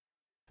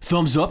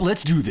Thumbs up,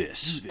 let's do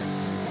this.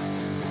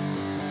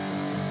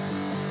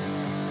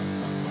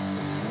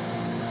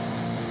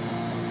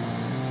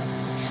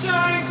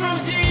 Starting from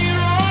zero.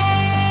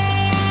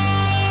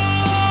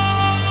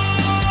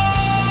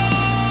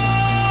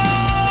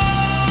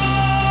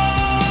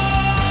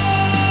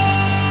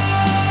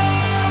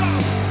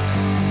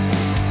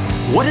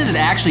 What does it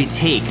actually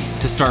take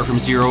to start from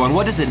zero, and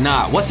what does it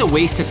not? What's a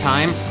waste of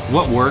time?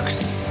 What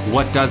works?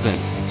 What doesn't?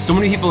 So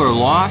many people are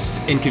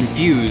lost and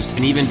confused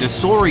and even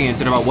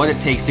disoriented about what it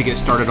takes to get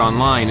started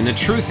online. And the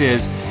truth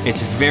is,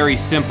 it's very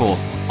simple.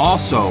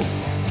 Also,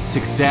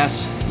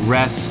 success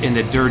rests in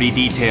the dirty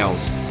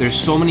details. There's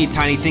so many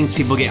tiny things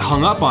people get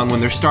hung up on when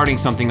they're starting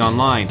something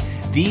online.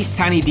 These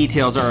tiny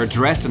details are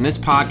addressed in this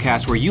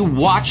podcast where you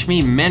watch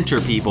me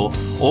mentor people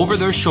over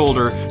their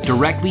shoulder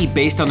directly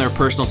based on their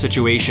personal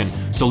situation.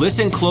 So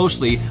listen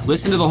closely,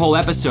 listen to the whole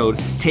episode,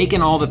 take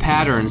in all the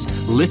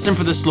patterns, listen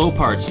for the slow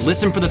parts,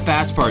 listen for the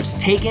fast parts,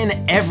 take in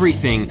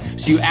everything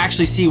so you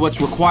actually see what's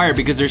required,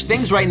 because there's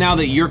things right now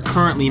that you're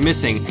currently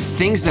missing,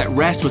 things that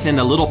rest within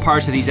the little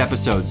parts of these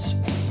episodes.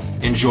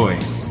 Enjoy.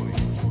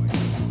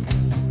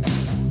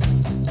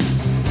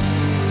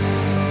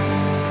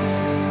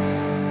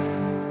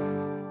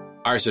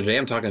 All right, so today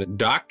I'm talking to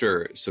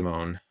Dr.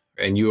 Simone,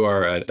 and you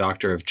are a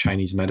doctor of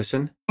Chinese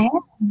medicine. I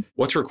am.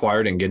 What's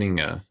required in getting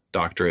a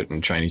doctorate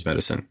in Chinese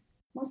medicine?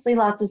 Mostly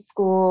lots of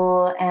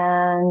school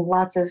and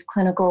lots of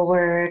clinical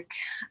work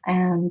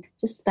and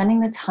just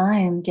spending the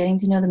time getting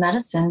to know the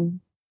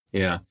medicine.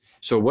 Yeah.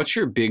 So what's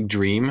your big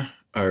dream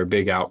or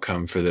big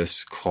outcome for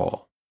this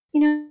call?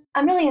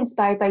 I'm really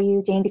inspired by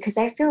you, Dane, because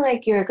I feel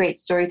like you're a great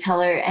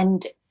storyteller.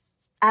 And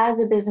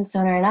as a business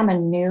owner, and I'm a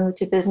new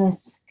to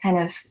business kind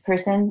of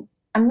person,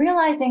 I'm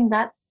realizing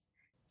that's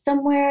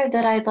somewhere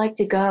that I'd like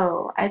to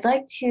go. I'd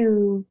like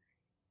to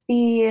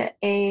be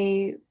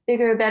a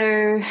bigger,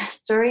 better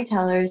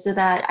storyteller so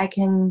that I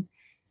can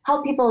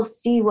help people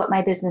see what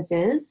my business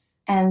is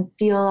and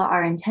feel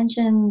our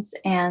intentions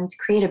and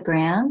create a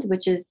brand,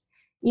 which is,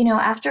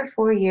 after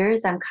 4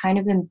 years, I'm kind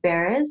of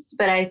embarrassed,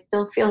 but I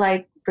still feel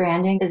like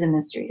branding is a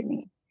mystery to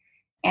me.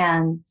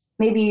 And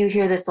maybe you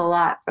hear this a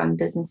lot from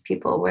business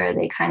people where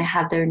they kind of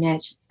have their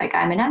niche. It's like,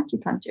 I'm an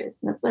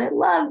acupuncturist, and that's what I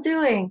love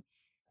doing.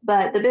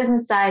 But the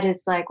business side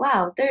is like,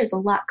 wow, there's a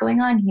lot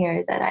going on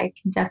here that I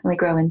can definitely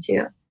grow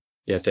into.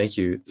 Yeah, thank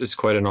you. It's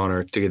quite an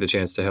honor to get the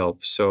chance to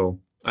help. So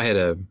I had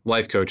a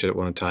life coach at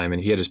one time, and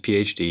he had his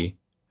PhD,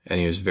 and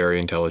he was very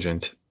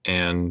intelligent.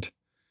 And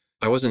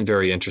I wasn't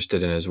very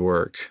interested in his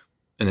work.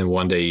 And then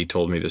one day he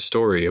told me the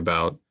story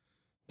about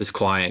this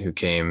client who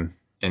came,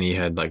 and he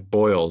had like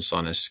boils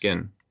on his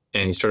skin.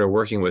 And he started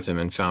working with him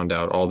and found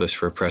out all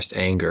this repressed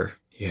anger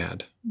he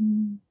had.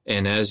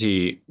 And as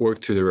he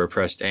worked through the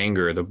repressed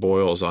anger, the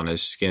boils on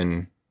his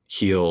skin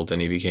healed,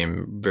 and he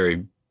became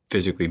very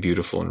physically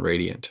beautiful and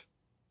radiant.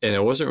 And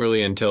it wasn't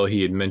really until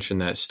he had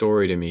mentioned that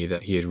story to me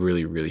that he had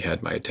really, really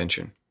had my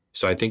attention.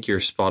 So I think you're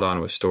spot on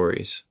with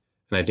stories.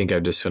 And I think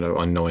I've just sort of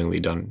unknowingly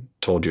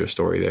told you a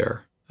story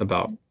there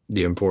about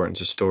the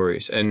importance of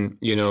stories. And,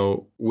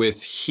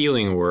 with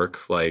healing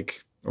work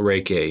like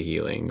Reiki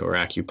healing or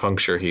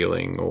acupuncture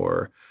healing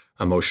or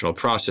emotional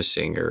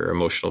processing or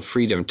emotional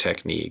freedom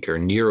technique or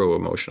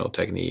neuro-emotional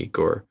technique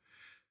or,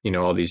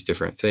 all these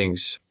different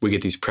things, we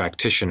get these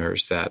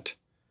practitioners that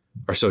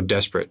are so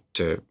desperate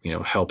to,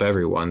 help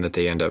everyone that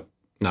they end up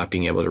not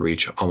being able to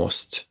reach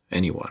almost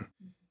anyone,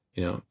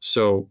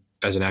 So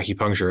as an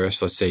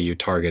acupuncturist, let's say you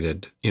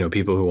targeted,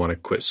 people who want to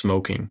quit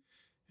smoking,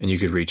 and you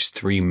could reach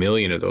 3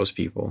 million of those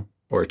people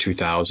or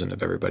 2,000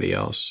 of everybody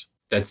else.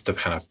 That's the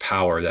kind of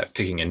power that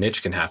picking a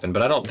niche can happen.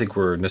 But I don't think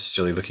we're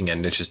necessarily looking at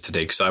niches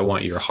today because I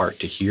want your heart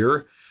to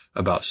hear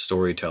about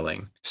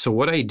storytelling. So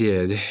what I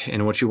did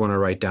and what you want to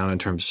write down in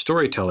terms of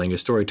storytelling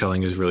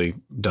is really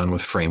done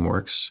with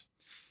frameworks.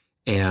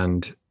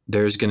 And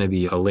there's going to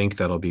be a link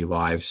that'll be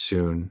live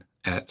soon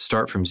at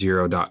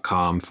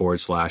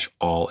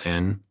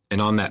startfromzero.com/all-in.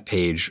 And on that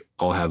page,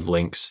 I'll have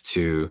links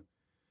to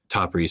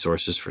top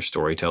resources for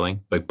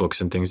storytelling, like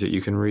books and things that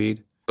you can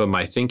read. But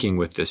my thinking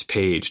with this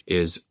page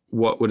is,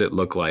 what would it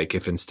look like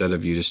if instead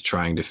of you just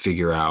trying to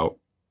figure out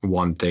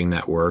one thing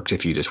that worked,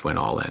 if you just went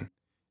all in?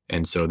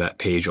 And so that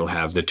page will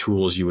have the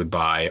tools you would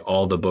buy,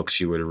 all the books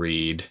you would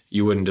read.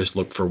 You wouldn't just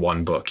look for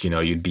one book,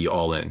 you'd be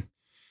all in.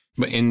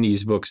 But in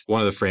these books,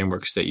 one of the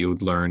frameworks that you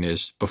would learn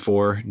is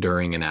before,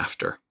 during, and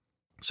after.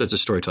 So it's a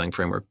storytelling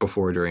framework,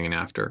 before, during, and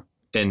after.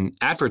 And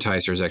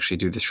advertisers actually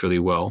do this really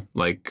well.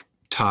 Like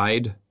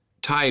Tide.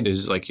 Tide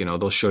is like,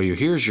 they'll show you,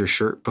 here's your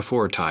shirt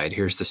before Tide.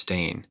 Here's the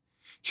stain.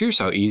 Here's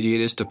how easy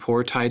it is to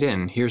pour Tide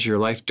in. Here's your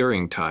life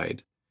during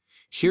Tide.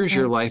 Here's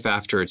your life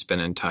after it's been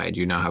in Tide.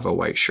 You now have a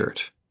white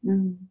shirt.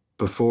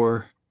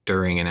 Before,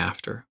 during, and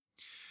after.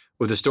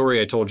 With the story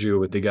I told you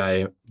with the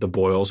guy, the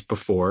boils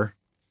before,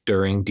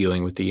 during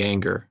dealing with the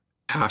anger,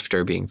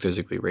 after being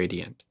physically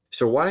radiant.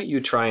 So why don't you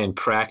try and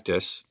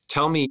practice?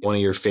 Tell me one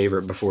of your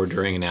favorite before,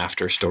 during, and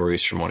after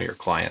stories from one of your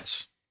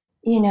clients.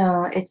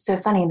 It's so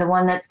funny. The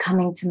one that's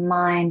coming to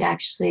mind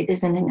actually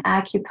isn't an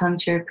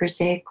acupuncture per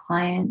se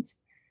client.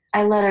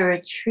 I led a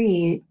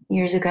retreat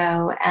years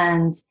ago,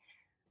 and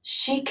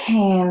She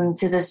came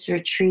to this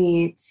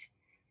retreat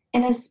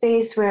in a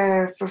space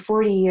where for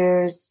 40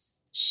 years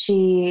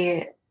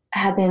she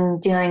had been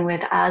dealing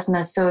with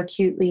asthma so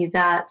acutely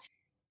that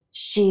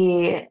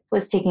she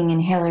was taking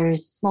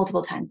inhalers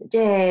multiple times a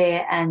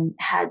day and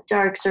had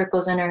dark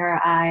circles under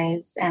her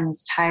eyes and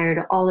was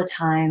tired all the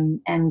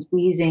time and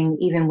wheezing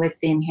even with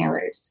the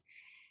inhalers.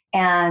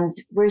 And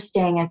we're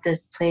staying at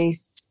this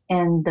place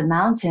in the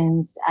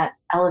mountains at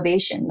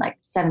elevation, like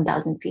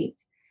 7,000 feet.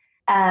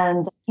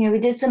 And, we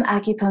did some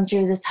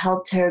acupuncture. This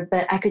helped her,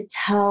 but I could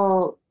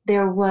tell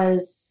there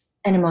was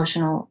an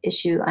emotional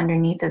issue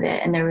underneath of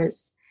it. And there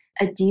was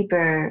a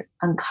deeper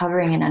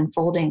uncovering and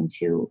unfolding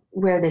to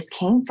where this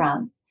came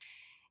from.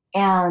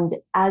 And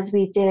as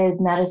we did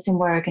medicine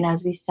work and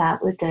as we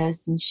sat with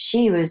this, and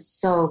she was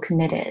so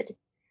committed.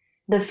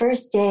 The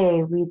first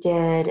day we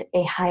did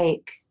a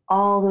hike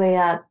all the way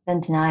up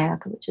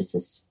Ventanayak, which is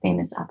this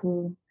famous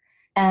Apu.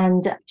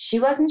 And she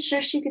wasn't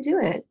sure she could do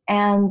it.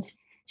 And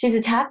she's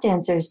a tap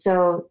dancer.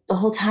 So the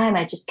whole time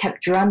I just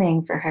kept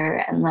drumming for her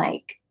and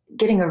like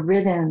getting a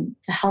rhythm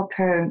to help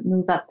her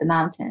move up the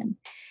mountain.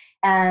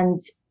 And,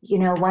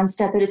 one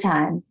step at a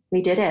time,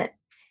 we did it.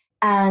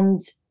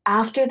 And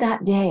after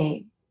that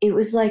day, it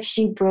was like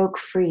she broke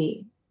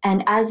free.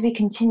 And as we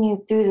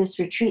continued through this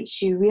retreat,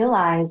 she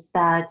realized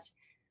that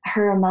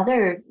her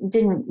mother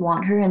didn't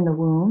want her in the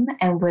womb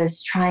and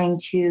was trying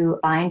to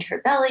bind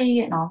her belly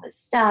and all this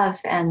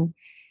stuff. And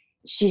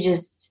she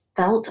just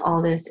felt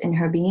all this in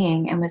her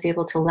being and was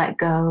able to let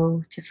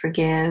go, to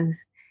forgive.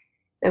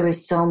 There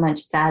was so much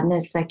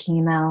sadness that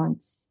came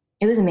out.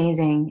 It was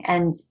amazing.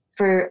 And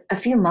for a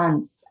few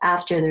months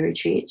after the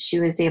retreat, she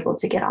was able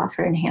to get off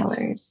her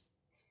inhalers.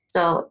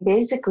 So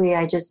basically,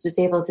 I just was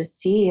able to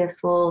see a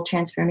full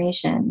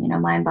transformation,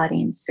 mind,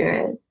 body, and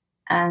spirit.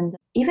 And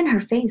even her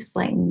face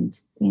lightened,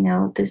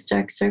 those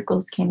dark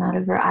circles came out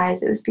of her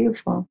eyes. It was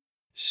beautiful.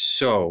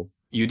 So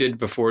you did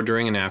before,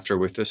 during, and after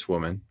with this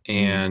woman,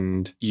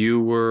 and you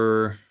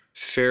were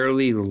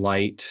fairly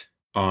light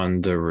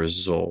on the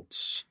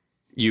results.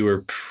 You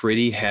were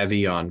pretty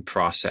heavy on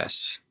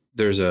process.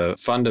 There's a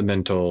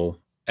fundamental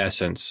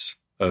essence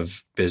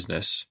of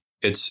business.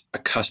 It's a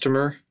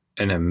customer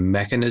and a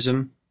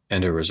mechanism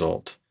and a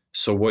result.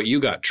 So what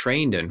you got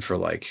trained in for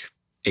like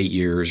 8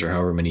 years or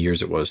however many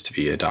years it was to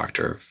be a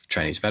doctor of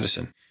Chinese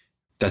medicine,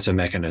 that's a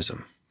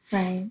mechanism.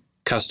 Right.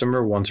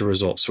 Customer wants a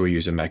result, so we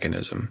use a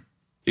mechanism.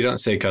 You don't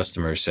say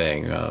customer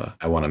saying,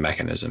 I want a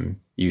mechanism.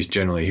 You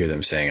generally hear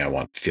them saying, I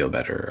want to feel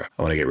better.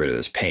 I want to get rid of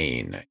this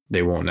pain.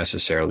 They won't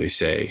necessarily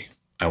say,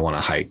 I want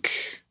to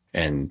hike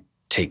and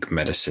take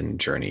medicine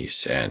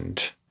journeys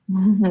and,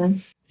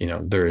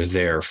 they're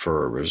there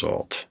for a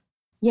result.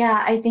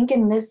 Yeah, I think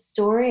in this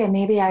story, and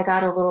maybe I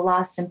got a little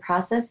lost in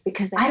process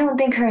because I don't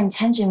think her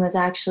intention was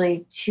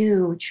actually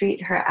to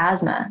treat her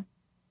asthma.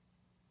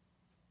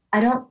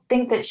 I don't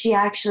think that she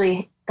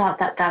actually thought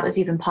that that was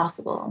even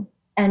possible.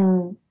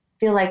 And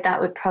feel like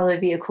that would probably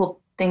be a cool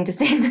thing to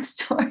say in the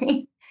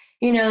story.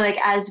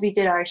 As we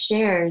did our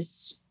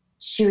shares,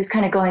 she was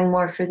kind of going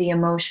more for the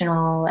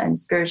emotional and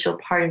spiritual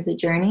part of the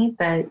journey,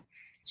 but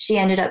she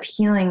ended up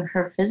healing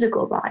her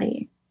physical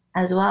body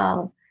as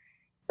well.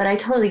 But I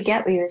totally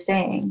get what you're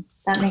saying.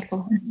 That makes a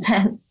lot of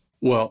sense.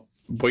 Well,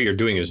 what you're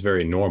doing is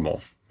very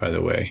normal, by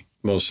the way.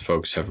 Most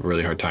folks have a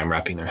really hard time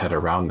wrapping their head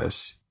around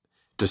this,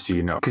 just so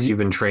you know, because you've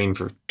been trained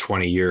for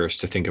 20 years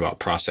to think about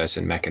process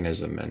and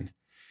mechanism. And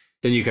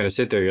then you kind of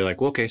sit there, you're like,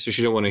 well, okay, so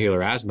she didn't want to heal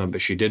her asthma,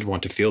 but she did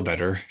want to feel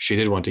better. She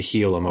did want to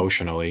heal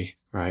emotionally,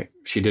 right?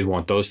 She did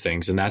want those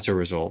things, and that's a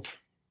result.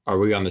 Are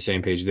we on the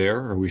same page there,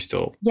 or are we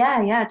still?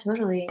 Yeah,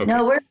 totally. Okay.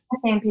 No, we're on the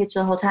same page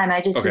the whole time.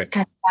 I just was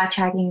kind of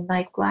backtracking,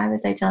 like, why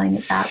was I telling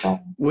it that way?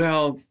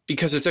 Well,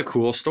 because it's a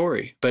cool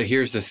story. But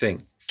here's the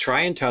thing.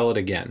 Try and tell it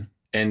again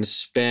and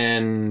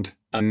spend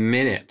a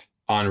minute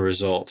on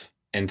result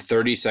and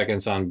 30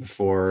 seconds on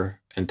before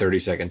and 30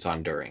 seconds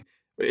on during.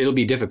 It'll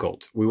be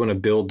difficult. We want to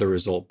build the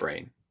result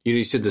brain.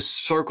 You said the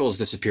circles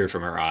disappeared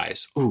from her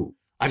eyes. Ooh,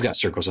 I've got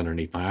circles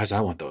underneath my eyes.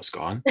 I want those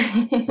gone,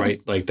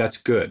 right? Like, that's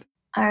good.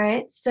 All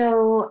right.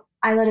 So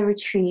I led a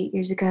retreat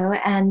years ago,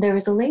 and there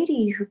was a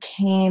lady who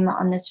came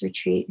on this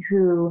retreat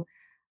who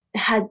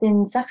had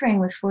been suffering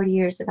with 40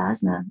 years of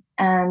asthma.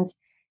 And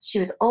she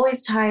was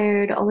always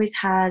tired, always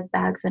had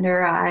bags under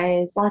her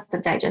eyes, lots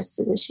of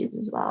digestive issues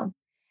as well.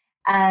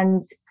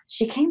 And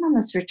she came on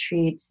this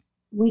retreat.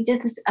 We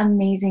did this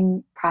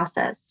amazing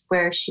process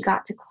where she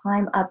got to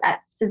climb up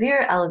at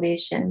severe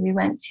elevation. We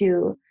went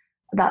to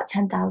about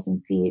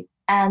 10,000 feet.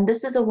 And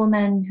this is a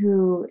woman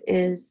who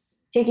is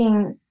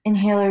taking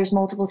inhalers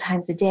multiple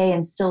times a day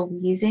and still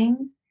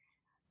wheezing.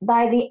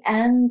 By the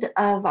end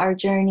of our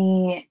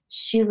journey,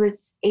 she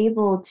was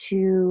able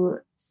to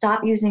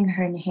stop using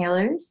her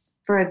inhalers.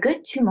 For a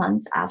good 2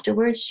 months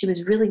afterwards, she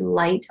was really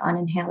light on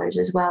inhalers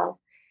as well.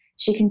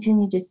 She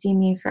continued to see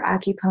me for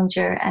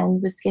acupuncture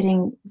and was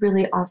getting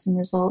really awesome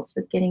results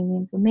with getting the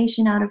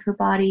inflammation out of her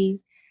body.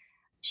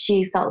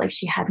 She felt like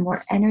she had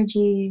more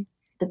energy.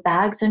 The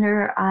bags under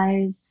her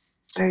eyes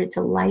started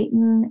to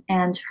lighten,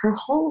 and her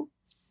whole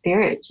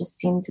spirit just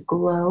seemed to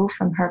glow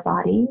from her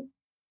body.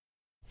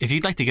 If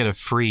you'd like to get a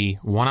free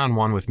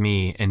one-on-one with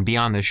me and be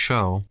on this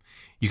show,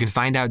 you can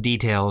find out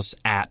details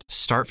at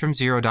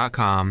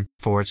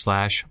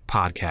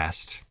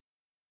startfromzero.com/podcast.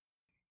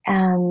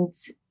 And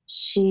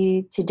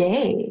she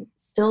today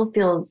still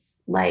feels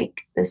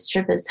like this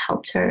trip has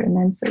helped her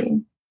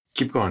immensely.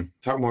 Keep going.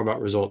 Talk more about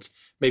results.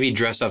 Maybe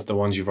dress up the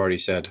ones you've already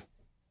said.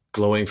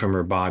 Glowing from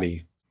her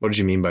body. What did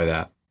you mean by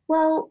that?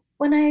 Well,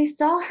 when I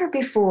saw her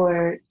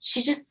before,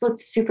 she just looked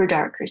super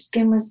dark. Her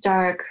skin was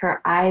dark.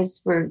 Her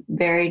eyes were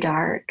very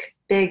dark,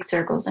 big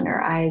circles in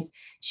her eyes.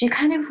 She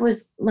kind of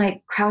was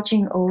like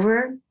crouching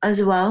over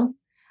as well.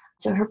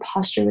 So her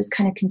posture was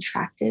kind of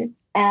contracted.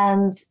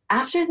 And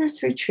after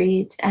this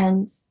retreat,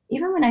 and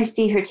even when I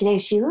see her today,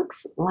 she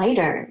looks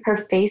lighter. Her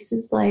face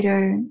is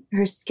lighter.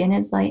 Her skin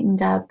is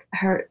lightened up.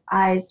 Her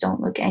eyes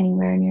don't look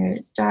anywhere near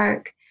as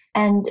dark.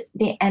 And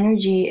the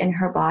energy in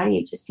her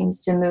body just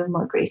seems to move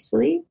more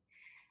gracefully.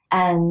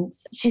 And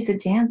she's a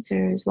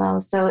dancer as well.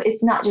 So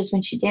it's not just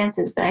when she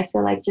dances, but I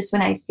feel like just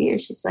when I see her,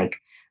 she's like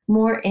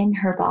more in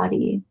her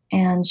body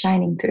and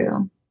shining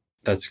through.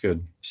 That's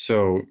good.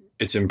 So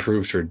it's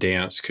improved her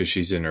dance because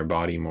she's in her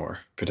body more,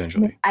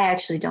 potentially. I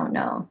actually don't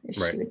know if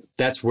right. she would.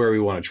 That's where we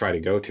want to try to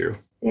go to.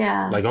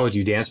 Yeah. Like, oh, do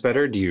you dance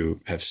better? Do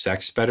you have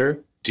sex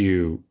better? Do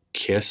you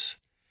kiss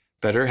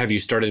better? Have you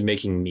started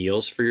making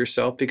meals for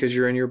yourself because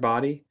you're in your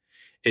body?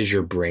 Is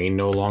your brain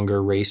no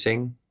longer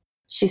racing?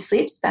 She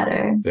sleeps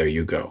better. There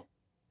you go.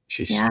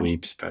 She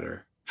sleeps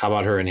better. How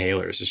about her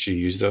inhalers? Does she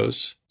use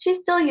those?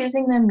 She's still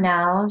using them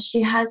now.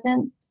 She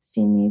hasn't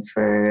seen me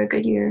for a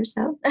good year or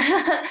so.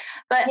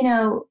 But,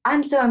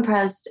 I'm so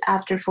impressed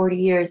after 40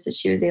 years that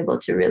she was able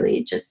to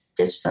really just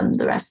ditch them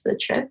the rest of the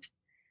trip.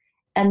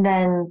 And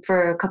then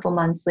for a couple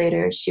months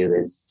later, she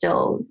was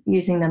still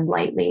using them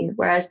lightly,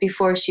 whereas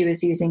before she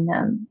was using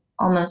them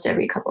almost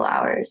every couple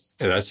hours.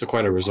 Yeah, that's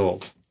quite a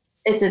result.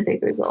 It's a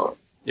big result.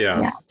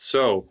 Yeah.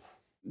 So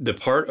the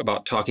part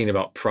about talking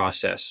about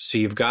process. So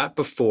you've got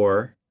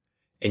before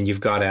and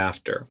you've got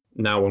after.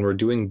 Now, when we're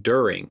doing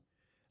during,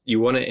 you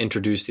want to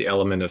introduce the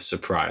element of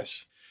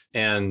surprise.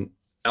 And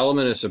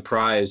element of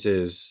surprise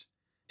is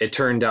it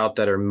turned out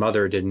that her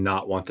mother did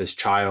not want this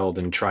child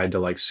and tried to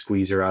like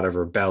squeeze her out of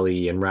her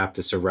belly and wrap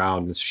this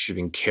around. And so she'd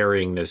been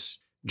carrying this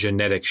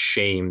genetic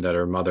shame that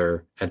her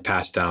mother had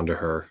passed down to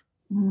her.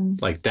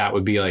 Like that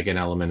would be like an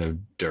element of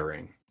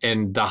during.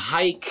 And the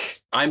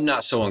hike, I'm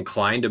not so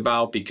inclined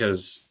about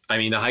because,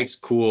 the hike's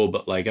cool,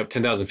 but like up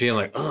 10,000 feet, I'm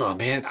like, oh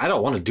man, I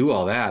don't want to do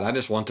all that. I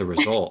just want the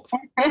result.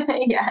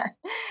 Yeah.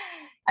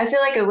 I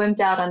feel like I wimped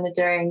out on the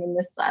during in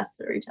this last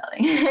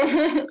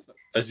storytelling.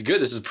 That's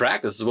good. This is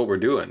practice. This is what we're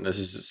doing. This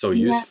is so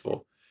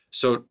useful.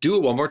 So do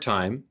it one more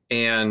time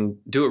and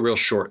do it real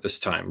short this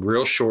time.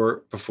 Real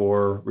short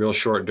before, real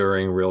short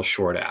during, real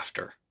short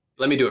after.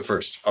 Let me do it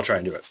first. I'll try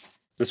and do it.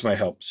 This might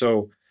help.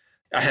 So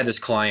I had this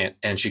client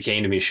and she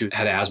came to me. She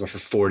had asthma for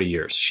 40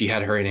 years. She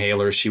had her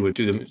inhalers. She would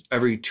do them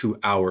every 2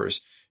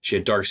 hours. She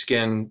had dark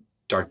skin,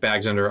 dark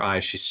bags under her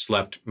eyes. She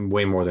slept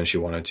way more than she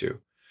wanted to.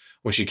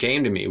 When she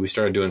came to me, we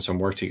started doing some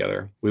work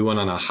together. We went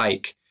on a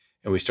hike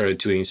and we started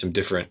doing some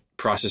different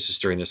processes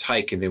during this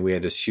hike. And then we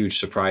had this huge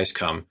surprise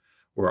come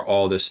where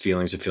all this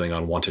feelings of feeling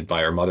unwanted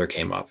by her mother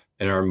came up.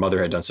 And her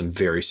mother had done some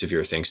very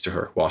severe things to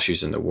her while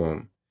she's in the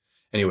womb.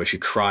 Anyway, she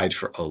cried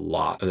for a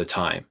lot of the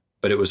time,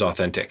 but it was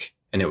authentic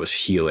and it was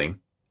healing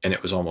and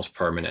it was almost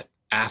permanent.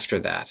 After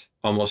that,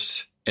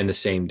 almost in the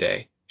same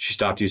day, she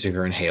stopped using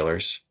her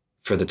inhalers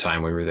for the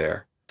time we were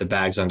there. The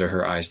bags under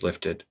her eyes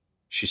lifted.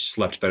 She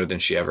slept better than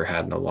she ever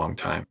had in a long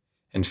time.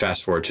 And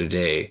fast forward to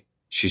today,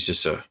 she's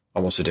just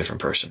almost a different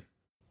person.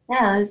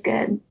 Yeah, that was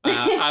good.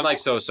 I'm like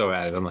so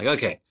at it. I'm like,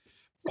 okay,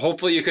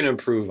 hopefully you can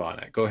improve on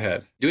it. Go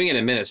ahead. Doing it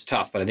in a minute is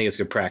tough, but I think it's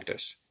good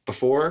practice.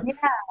 Before,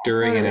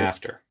 during, and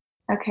after.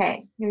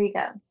 Okay, here we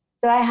go.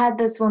 So I had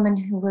this woman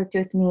who worked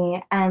with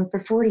me, and for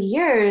 40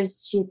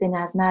 years, she'd been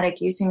asthmatic,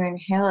 using her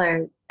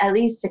inhaler at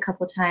least a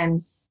couple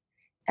times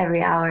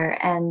every hour.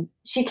 And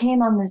she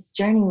came on this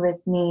journey with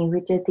me.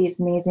 We did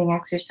these amazing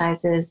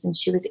exercises, and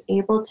she was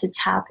able to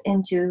tap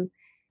into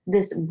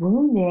this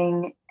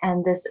wounding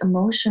and this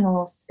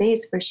emotional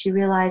space where she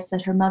realized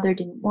that her mother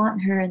didn't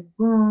want her in the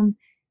womb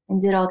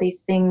and did all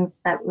these things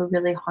that were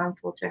really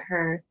harmful to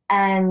her.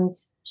 And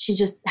she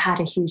just had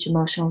a huge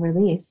emotional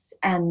release.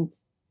 And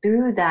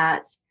through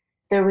that,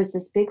 there was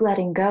this big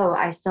letting go.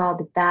 I saw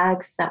the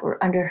bags that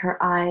were under her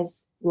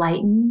eyes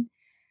lighten.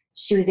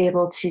 She was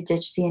able to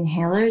ditch the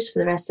inhalers for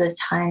the rest of the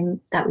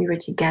time that we were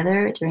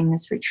together during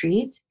this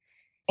retreat.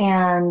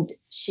 And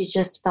she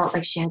just felt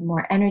like she had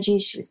more energy.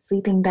 She was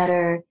sleeping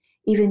better.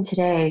 Even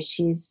today,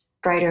 she's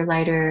brighter,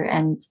 lighter,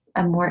 and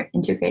more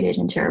integrated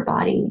into her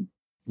body.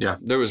 Yeah,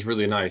 that was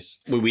really nice.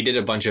 We did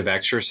a bunch of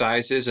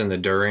exercises in the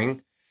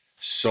during.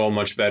 So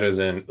much better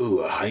than,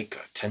 a hike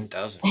of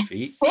 10,000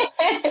 feet.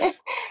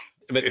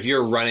 But if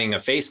you're running a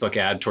Facebook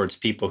ad towards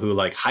people who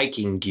like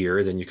hiking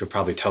gear, then you could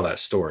probably tell that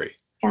story.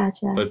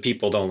 Gotcha. But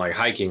people don't like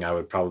hiking, I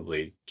would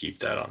probably keep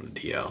that on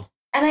the DL.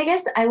 And I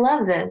guess I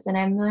love this and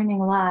I'm learning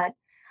a lot.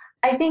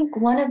 I think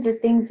one of the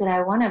things that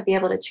I want to be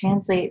able to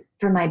translate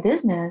for my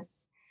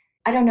business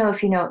I don't know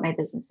if you know what my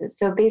business is.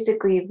 So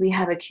basically, we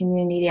have a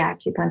community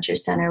acupuncture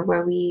center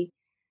where we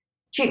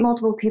treat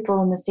multiple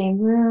people in the same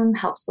room,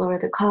 helps lower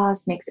the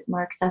cost, makes it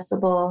more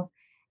accessible.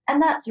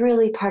 And that's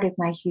really part of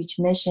my huge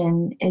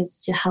mission,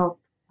 is to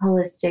help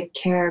holistic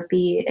care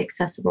be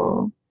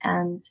accessible.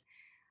 And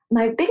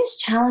my biggest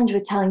challenge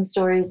with telling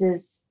stories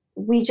is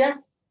we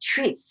just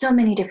treat so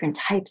many different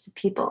types of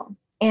people.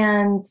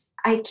 And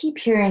I keep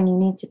hearing you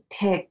need to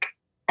pick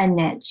a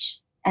niche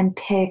and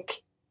pick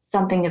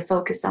something to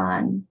focus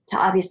on to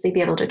obviously be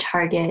able to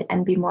target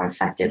and be more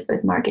effective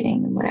with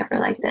marketing and whatever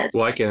like this.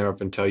 Well, I can interrupt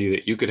and tell you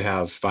that you could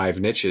have 5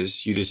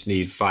 niches. You just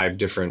need 5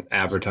 different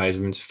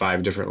advertisements,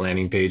 5 different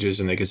landing pages,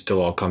 and they could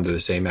still all come to the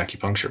same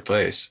acupuncture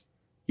place.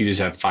 You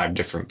just have 5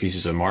 different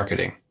pieces of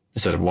marketing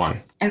instead of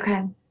 1.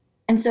 Okay.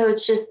 And so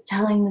it's just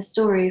telling the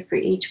story for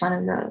each one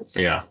of those.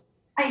 Yeah.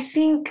 I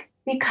think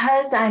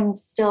because I'm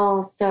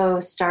still so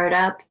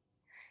startup,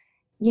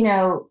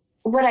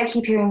 what I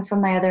keep hearing from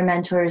my other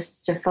mentors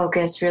is to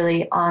focus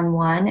really on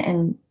one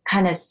and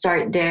kind of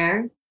start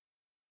there.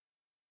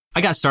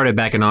 I got started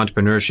back in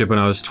entrepreneurship when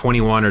I was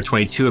 21 or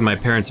 22 in my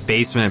parents'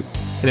 basement,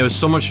 and it was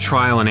so much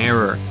trial and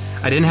error.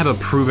 I didn't have a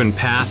proven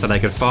path that I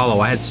could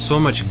follow. I had so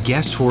much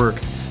guesswork,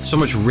 so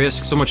much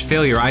risk, so much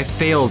failure. I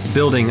failed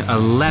building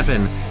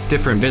 11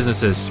 different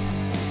businesses.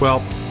 Well,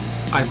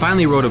 I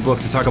finally wrote a book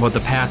to talk about the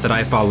path that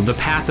I followed, the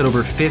path that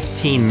over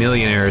 15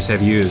 millionaires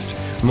have used.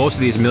 Most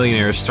of these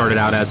millionaires started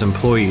out as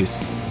employees.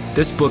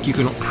 This book you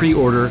can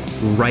pre-order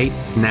right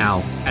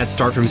now at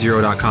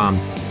startfromzero.com.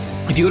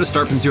 If you go to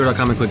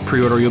startfromzero.com and click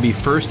pre-order, you'll be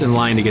first in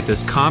line to get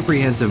this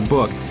comprehensive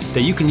book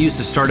that you can use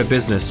to start a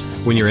business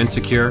when you're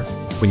insecure,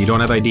 when you don't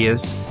have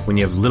ideas, when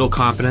you have little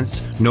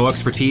confidence, no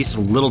expertise,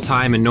 little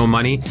time, and no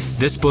money.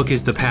 This book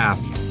is the path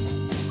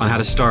on how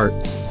to start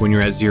when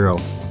you're at zero.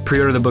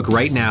 Pre-order the book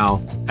right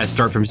now at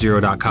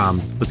startfromzero.com.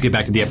 Let's get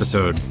back to the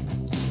episode.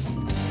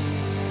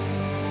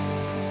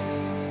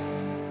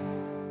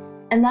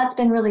 And that's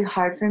been really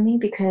hard for me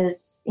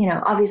because,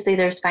 obviously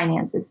there's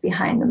finances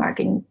behind the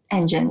marketing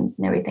engines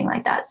and everything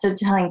like that. So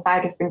telling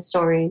 5 different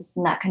stories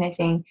and that kind of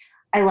thing,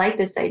 I like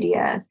this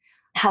idea.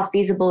 How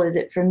feasible is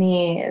it for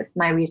me if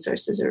my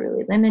resources are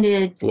really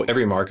limited? Well,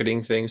 every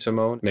marketing thing,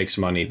 Simone, makes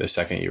money the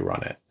second you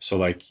run it. So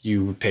like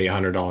you pay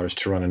 $100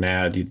 to run an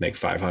ad, you'd make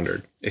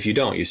 $500. If you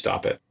don't, you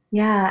stop it.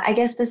 Yeah, I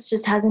guess this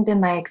just hasn't been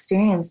my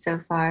experience so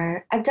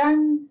far. I've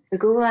done the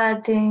Google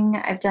ad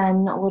thing. I've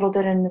done a little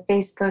bit in the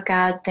Facebook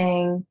ad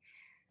thing.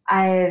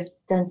 I've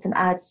done some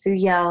ads through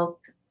Yelp.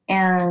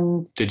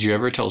 And did you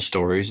ever tell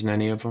stories in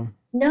any of them?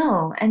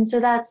 No. And so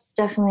that's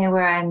definitely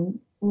where I'm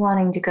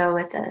wanting to go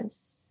with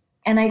this.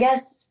 And I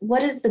guess,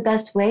 what is the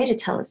best way to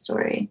tell a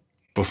story?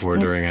 Before,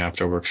 during, and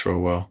after works real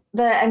well.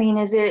 But I mean,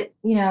 is it,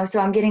 so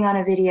I'm getting on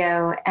a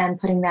video and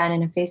putting that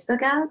in a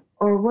Facebook ad?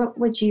 Or what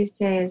would you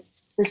say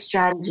is the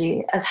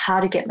strategy of how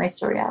to get my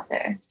story out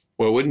there?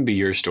 Well, it wouldn't be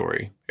your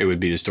story. It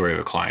would be the story of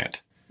a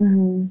client.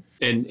 Mm-hmm.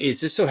 And it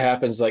just so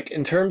happens, like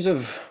in terms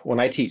of when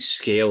I teach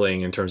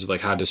scaling, in terms of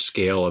like how to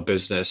scale a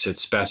business,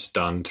 it's best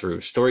done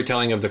through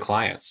storytelling of the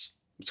clients.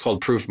 It's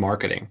called proof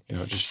marketing,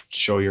 just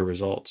show your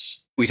results.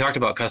 We talked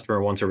about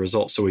customer wants a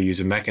result, so we use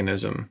a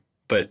mechanism.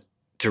 But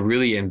to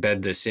really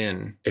embed this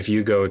in, if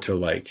you go to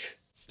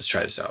let's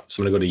try this out.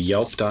 So I'm going to go to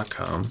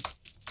yelp.com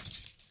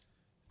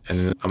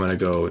and I'm going to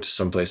go to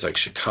someplace like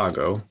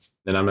Chicago.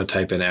 Then I'm going to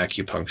type in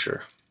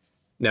acupuncture.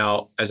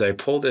 Now, as I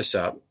pull this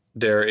up,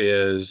 there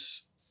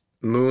is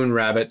Moon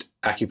Rabbit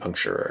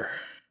Acupuncture,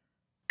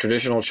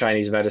 traditional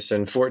Chinese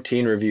medicine,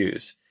 14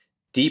 reviews,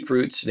 Deep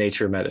Roots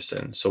Nature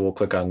Medicine. So we'll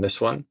click on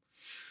this one.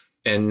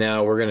 And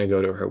now we're going to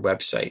go to her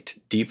website,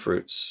 Deep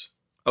Roots.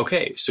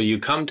 Okay, so you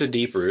come to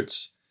Deep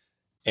Roots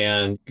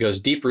and it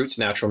goes Deep Roots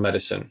Natural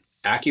Medicine,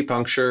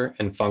 Acupuncture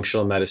and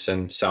Functional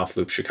Medicine, South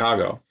Loop,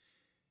 Chicago.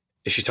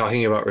 Is she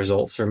talking about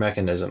results or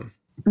mechanism?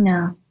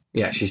 No.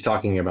 Yeah, she's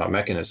talking about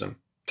mechanism,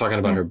 talking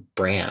about her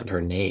brand,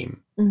 her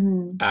name.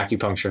 Mm-hmm.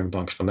 Acupuncture and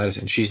functional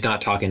medicine. She's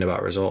not talking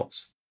about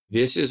results.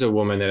 This is a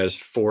woman that has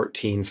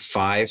 14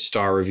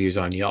 5-star reviews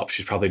on Yelp.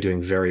 She's probably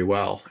doing very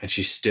well, and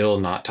she's still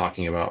not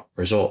talking about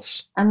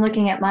results. I'm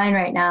looking at mine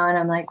right now, and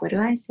I'm like, what do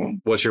I say?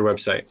 What's your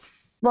website?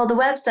 Well, the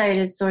website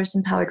is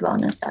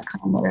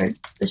sourceempoweredwellness.com, or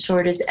the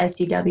short is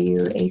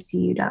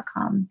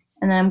sewacu.com.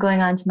 And then I'm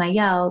going on to my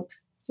Yelp,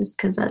 just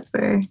because that's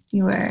where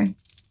you were.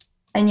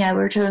 And yeah,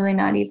 we're totally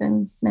not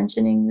even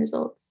mentioning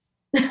results.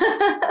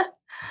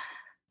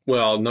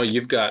 Well, no,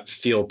 you've got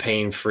Feel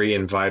Pain-Free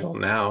and Vital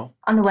Now.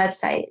 On the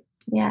website,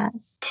 yeah.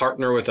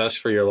 Partner with us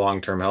for your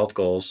long-term health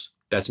goals.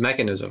 That's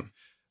mechanism.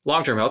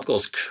 Long-term health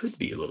goals could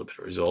be a little bit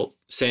of result.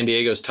 San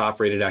Diego's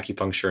top-rated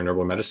acupuncture and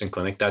herbal medicine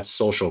clinic. That's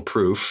social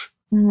proof.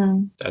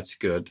 Mm-hmm. That's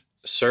good.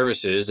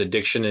 Services,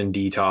 addiction and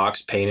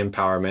detox, pain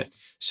empowerment.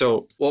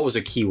 So what was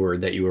a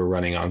keyword that you were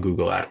running on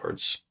Google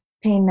AdWords?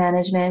 Pain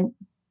management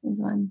is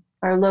one,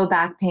 or low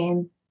back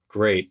pain.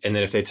 Great. And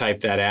then if they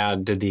typed that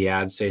ad, did the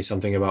ad say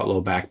something about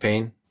low back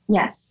pain?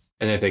 Yes.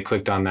 And if they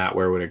clicked on that,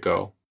 where would it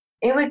go?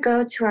 It would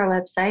go to our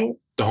website.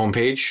 The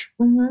homepage?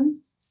 Mm-hmm.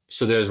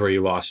 So there's where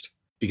you lost,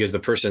 because the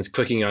person's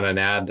clicking on an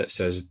ad that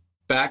says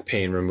back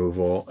pain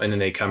removal, and then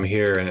they come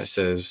here and it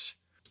says,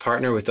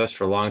 partner with us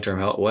for long-term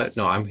health. What?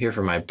 No, I'm here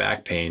for my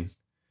back pain.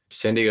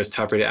 San Diego's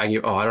top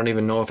rated Oh, I don't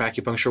even know if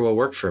acupuncture will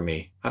work for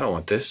me. I don't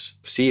want this.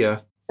 See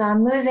ya. So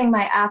I'm losing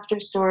my after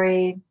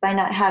story by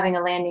not having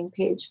a landing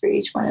page for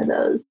each one of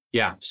those.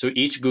 Yeah. So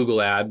each Google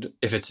ad,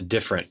 if it's a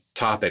different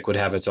topic, would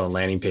have its own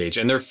landing page.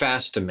 And they're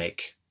fast to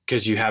make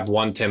because you have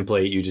one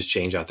template. You just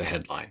change out the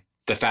headline.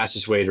 The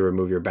fastest way to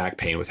remove your back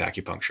pain with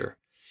acupuncture.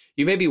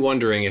 You may be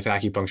wondering if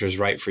acupuncture is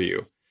right for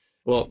you.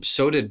 Well,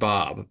 so did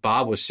Bob.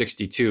 Bob was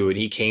 62 and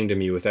he came to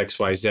me with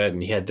XYZ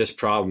and he had this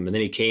problem. And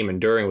then he came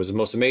and during was the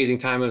most amazing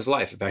time of his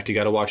life. In fact, he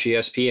got to watch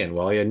ESPN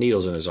while he had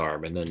needles in his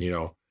arm. And then,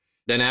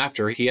 then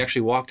after he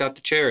actually walked out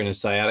the chair and his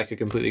sciatica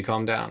completely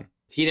calmed down.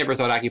 He never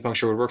thought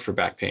acupuncture would work for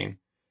back pain.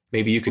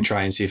 Maybe you could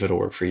try and see if it'll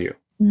work for you.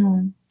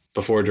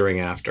 Before,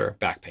 during, after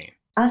back pain.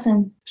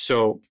 Awesome.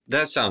 So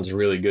that sounds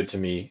really good to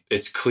me.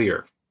 It's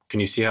clear. Can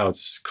you see how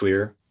it's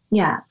clear?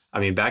 Yeah. I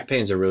mean, back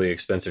pain is a really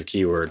expensive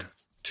keyword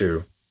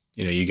too.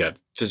 You got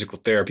physical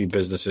therapy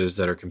businesses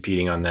that are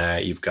competing on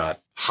that. You've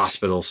got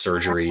hospital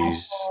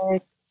surgeries.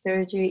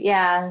 Surgery.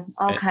 Yeah.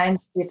 All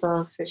kinds of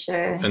people for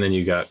sure. And then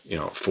you got,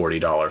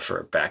 $40 for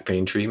a back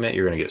pain treatment.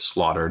 You're going to get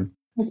slaughtered.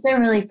 It's been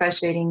really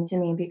frustrating to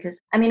me because,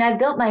 I've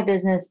built my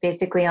business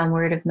basically on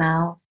word of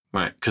mouth.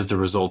 Right. Because the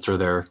results are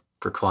there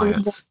for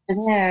clients. They're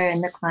there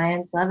and the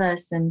clients love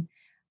us. And,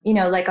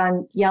 like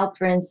on Yelp,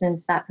 for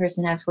instance, that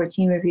person had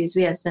 14 reviews.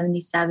 We have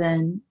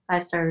 77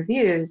 5-star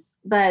reviews.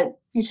 But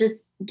it's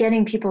just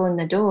getting people in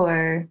the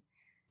door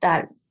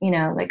that,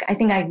 I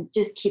think I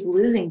just keep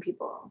losing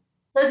people.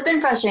 So it's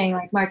been frustrating,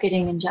 like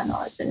marketing in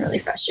general. It's been really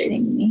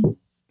frustrating to me.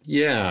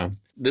 Yeah.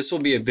 This will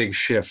be a big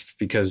shift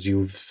because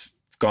you've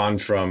gone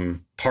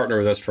from partner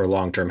with us for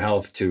long-term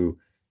health to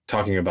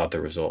talking about the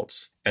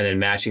results and then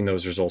matching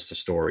those results to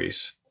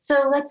stories.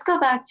 So let's go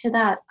back to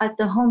that. At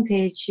the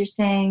homepage, you're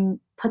saying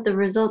put the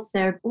results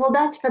there. Well,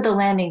 that's for the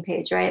landing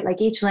page, right?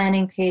 Like each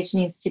landing page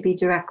needs to be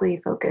directly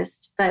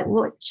focused. But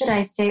what should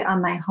I say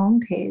on my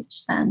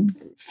homepage then?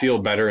 Feel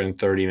better in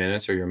 30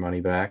 minutes or your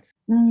money back.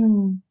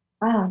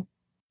 Wow.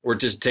 We're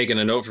just taking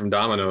a note from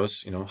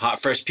Domino's, hot,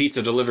 fresh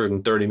pizza delivered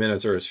in 30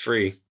 minutes or it's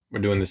free. We're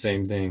doing the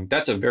same thing.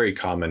 That's a very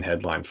common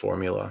headline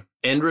formula.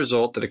 End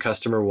result that a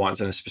customer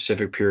wants in a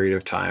specific period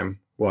of time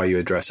while you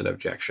address an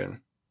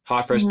objection.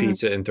 Hot, fresh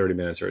pizza in 30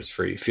 minutes or it's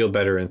free. Feel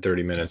better in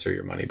 30 minutes or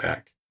your money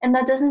back. And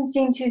that doesn't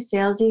seem too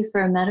salesy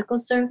for a medical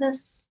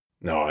service?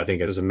 No, I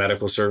think as a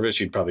medical service,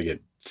 you'd probably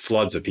get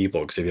floods of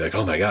people because they'd be like,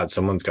 oh my God,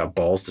 someone's got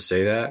balls to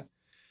say that.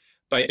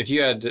 But if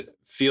you had to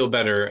feel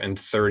better in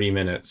 30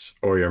 minutes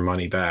or your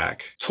money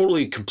back,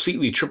 totally,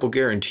 completely triple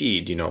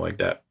guaranteed, like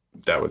that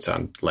would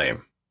sound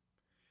lame.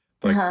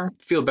 But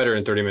feel better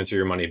in 30 minutes or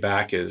your money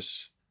back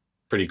is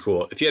pretty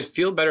cool. If you had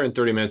feel better in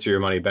 30 minutes or your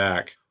money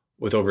back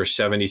with over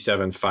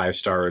 77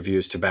 5-star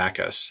reviews to back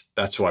us,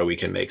 that's why we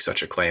can make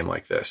such a claim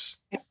like this.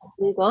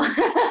 Legal.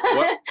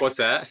 What's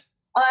that?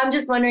 Oh, I'm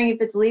just wondering if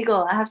it's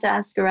legal. I have to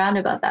ask around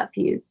about that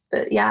piece.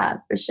 But yeah,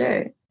 for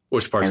sure.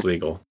 Which part's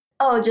legal?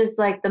 Oh, just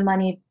like the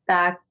money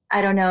back.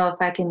 I don't know if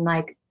I can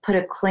put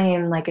a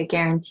claim, like a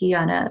guarantee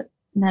on a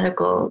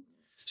medical.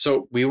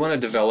 So we want to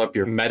develop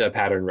your meta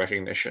pattern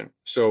recognition.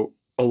 So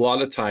a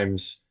lot of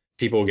times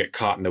people get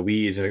caught in the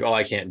weeds and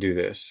I can't do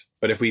this.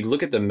 But if we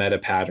look at the meta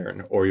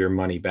pattern or your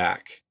money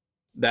back,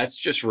 that's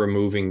just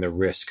removing the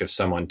risk of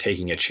someone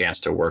taking a chance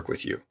to work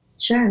with you.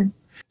 Sure.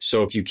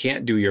 So if you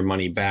can't do your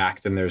money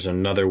back, then there's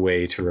another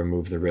way to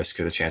remove the risk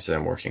of the chance of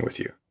them working with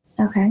you.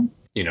 Okay.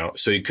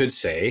 So you could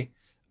say,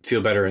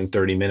 feel better in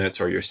 30 minutes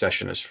or your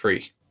session is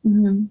free.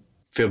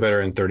 Feel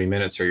better in 30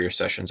 minutes or your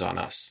session's on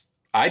us.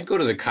 I'd go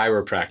to the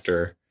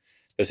chiropractor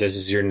that says,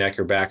 is your neck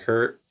or back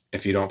hurt?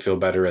 If you don't feel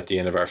better at the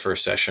end of our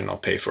first session, I'll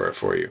pay for it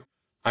for you.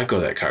 I'd go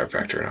to that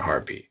chiropractor in a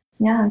heartbeat.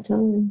 Yeah,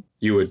 totally.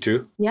 You would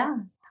too? Yeah.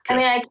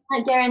 Okay. I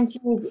can't guarantee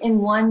in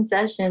one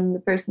session the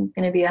person's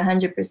going to be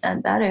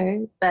 100%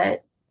 better,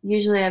 but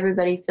usually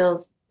everybody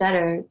feels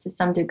better to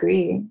some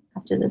degree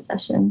after the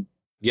session.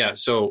 Yeah,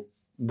 so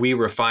we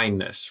refine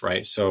this,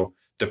 right? So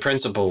the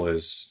principle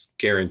is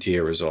guarantee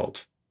a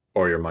result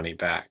or your money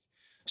back.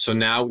 So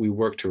now we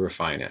work to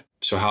refine it.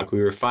 So how can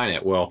we refine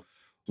it? Well,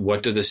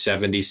 what do the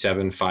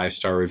 77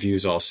 5-star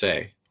reviews all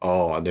say?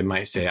 Oh, they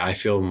might say, I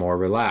feel more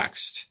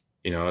relaxed.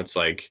 It's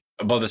like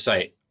above the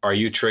site, are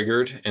you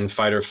triggered in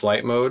fight or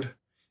flight mode?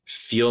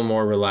 Feel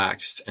more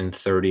relaxed in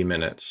 30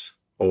 minutes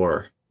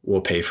or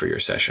we'll pay for your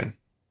session.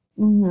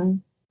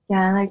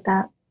 Yeah, I like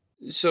that.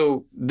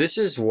 So this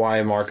is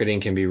why marketing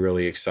can be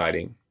really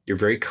exciting. You're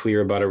very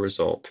clear about a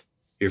result.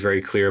 You're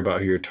very clear about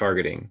who you're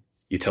targeting.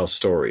 You tell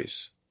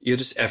stories. You'll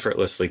just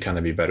effortlessly kind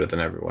of be better than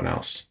everyone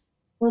else.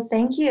 Well,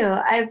 thank you.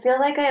 I feel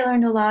like I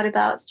learned a lot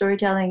about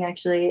storytelling,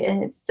 actually,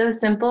 and it's so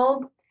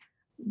simple.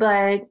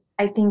 But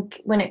I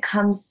think when it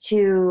comes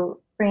to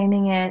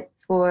framing it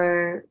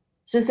for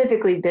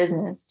specifically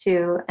business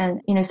too,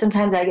 and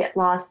sometimes I get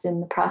lost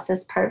in the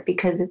process part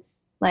because it's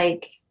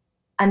like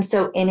I'm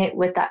so in it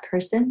with that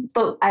person,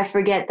 but I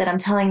forget that I'm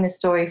telling the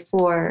story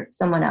for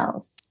someone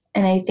else.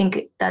 And I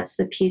think that's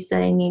the piece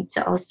that I need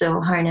to also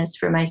harness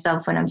for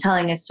myself when I'm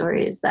telling a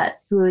story, is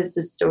that who is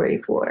the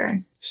story for?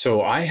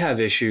 So I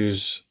have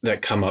issues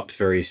that come up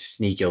very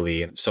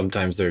sneakily.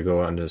 Sometimes they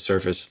go under the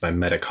surface. My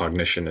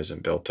metacognition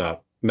isn't built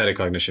up.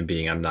 Metacognition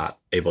being I'm not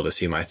able to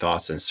see my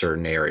thoughts in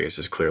certain areas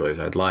as clearly as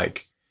I'd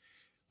like.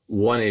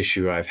 One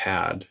issue I've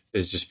had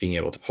is just being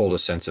able to hold a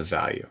sense of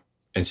value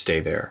and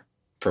stay there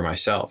for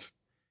myself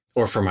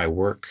or for my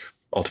work,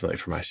 ultimately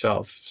for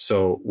myself.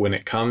 So when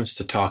it comes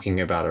to talking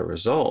about a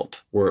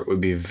result where it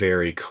would be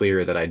very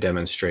clear that I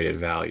demonstrated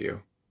value,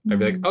 I'd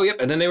be like, oh,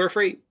 yep. And then they were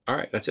free. All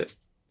right, that's it.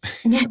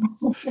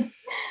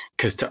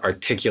 Because to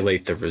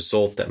articulate the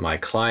result that my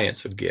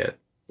clients would get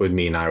would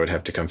mean I would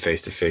have to come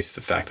face to face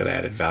with the fact that I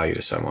added value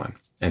to someone.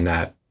 And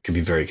that could be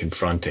very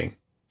confronting.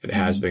 It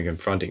has been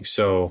confronting.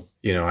 So,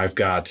 I've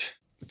got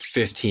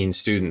 15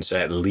 students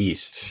at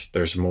least,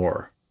 there's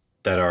more,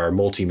 that are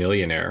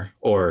multimillionaire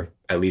or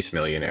at least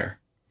millionaire,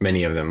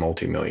 many of them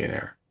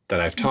multimillionaire that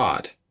I've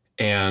taught.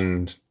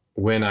 And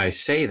when I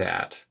say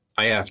that,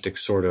 I have to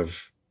sort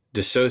of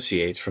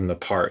dissociate from the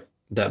part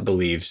that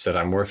believes that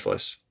I'm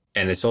worthless.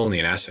 And it's only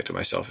an aspect of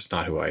myself. It's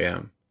not who I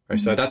am. Right?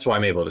 So that's why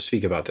I'm able to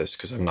speak about this,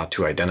 because I'm not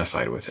too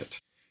identified with it.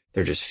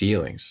 They're just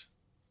feelings.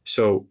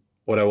 So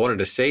what I wanted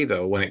to say,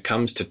 though, when it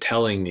comes to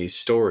telling these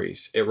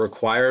stories, it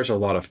requires a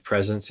lot of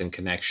presence and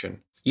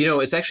connection.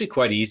 It's actually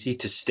quite easy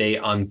to stay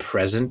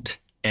unpresent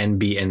and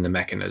be in the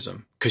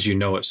mechanism because you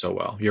know it so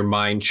well. Your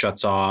mind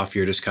shuts off.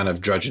 You're just kind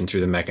of drudging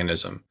through the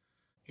mechanism.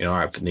 All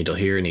right, put needle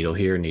here, needle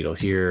here, needle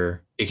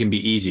here. It can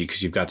be easy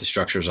because you've got the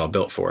structures all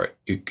built for it.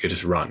 It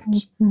just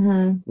runs.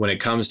 Mm-hmm. When it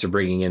comes to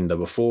bringing in the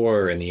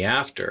before and the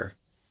after,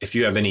 if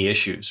you have any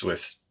issues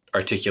with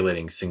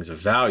articulating things of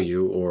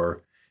value,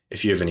 or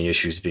if you have any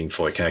issues being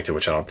fully connected,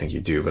 which I don't think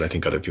you do, but I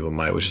think other people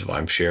might, which is why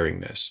I'm sharing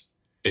this.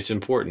 It's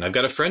important. I've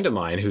got a friend of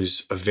mine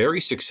who's a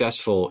very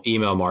successful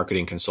email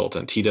marketing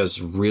consultant. He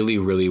does really,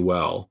 really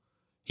well.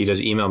 He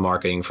does email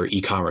marketing for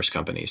e-commerce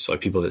companies, so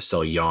like people that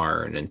sell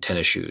yarn and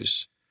tennis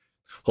shoes.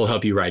 He'll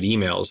help you write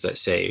emails that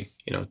say,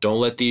 don't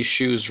let these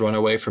shoes run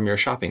away from your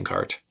shopping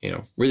cart.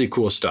 Really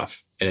cool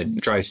stuff. And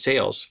it drives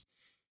sales.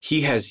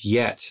 He has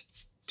yet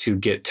to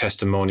get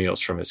testimonials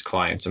from his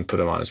clients and put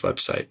them on his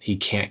website. He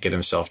can't get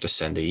himself to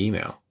send the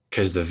email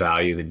because the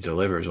value that he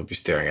delivers will be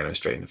staring at him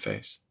straight in the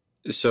face.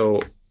 So,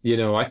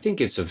 I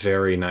think it's a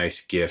very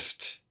nice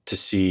gift to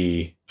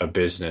see a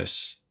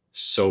business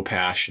so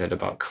passionate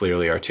about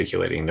clearly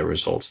articulating the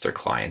results their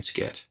clients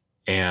get.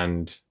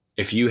 And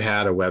if you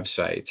had a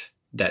website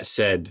that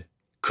said,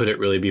 could it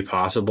really be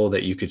possible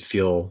that you could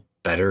feel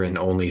better in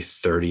only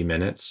 30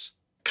 minutes?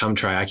 Come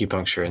try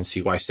acupuncture and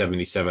see why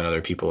 77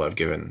 other people have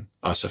given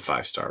us a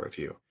 5-star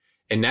review.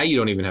 And now you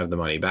don't even have the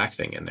money back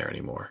thing in there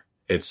anymore.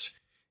 It's,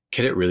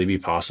 could it really be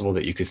possible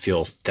that you could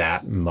feel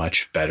that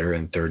much better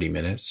in 30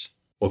 minutes?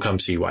 Well, come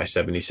see why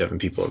 77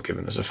 people have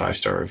given us a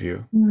 5-star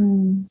review.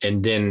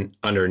 And then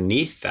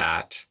underneath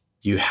that,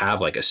 you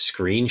have like a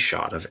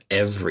screenshot of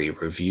every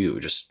review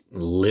just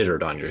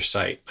littered on your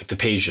site. Like the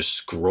page just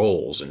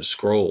scrolls and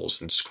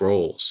scrolls and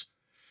scrolls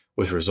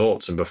with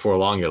results. And before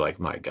long, you're like,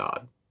 my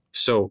God.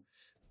 So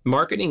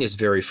marketing is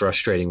very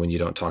frustrating when you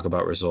don't talk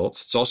about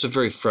results. It's also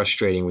very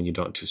frustrating when you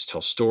don't just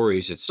tell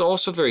stories. It's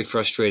also very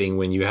frustrating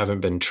when you haven't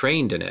been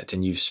trained in it.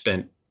 And you've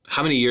spent,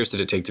 how many years did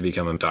it take to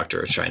become a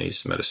doctor of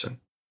Chinese medicine?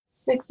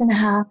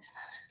 6.5.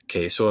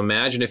 Okay, so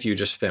imagine if you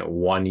just spent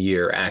 1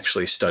 year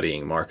actually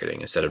studying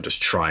marketing instead of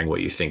just trying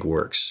what you think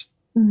works.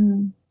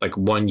 Like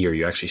 1 year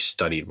you actually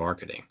studied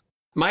marketing.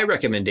 My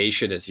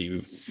recommendation is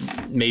you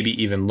maybe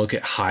even look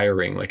at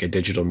hiring like a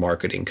digital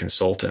marketing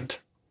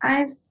consultant.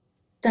 I've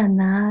done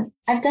that.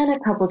 I've done a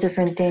couple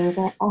different things.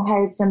 I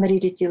hired somebody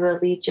to do a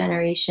lead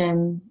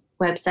generation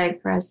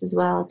website for us as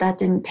well. That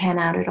didn't pan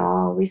out at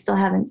all. We still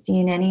haven't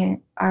seen any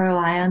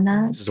ROI on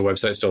that. Is the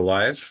website still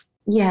live?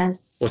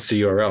 Yes. What's the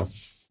URL?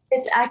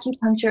 It's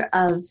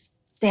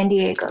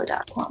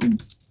acupunctureofsandiego.com.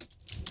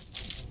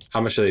 How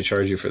much do they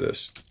charge you for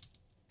this?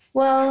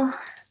 Well,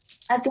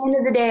 at the end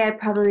of the day, I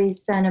probably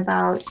spent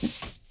about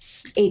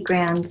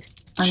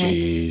 $8,000 on it.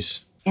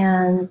 Jeez.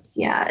 And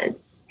yeah,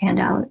 it's panned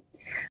out.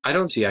 I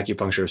don't see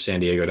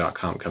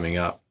acupunctureofsandiego.com coming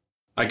up.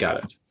 I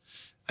got it.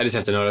 I just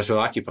have to know how to spell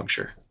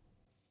acupuncture.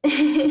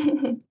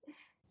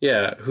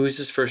 Yeah, who's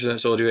this person that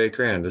sold you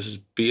 $8,000? This is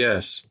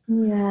BS.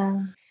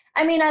 Yeah.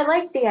 I mean, I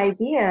like the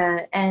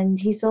idea, and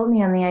he sold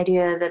me on the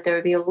idea that there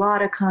would be a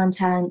lot of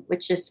content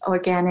which just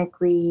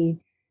organically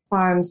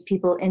farms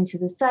people into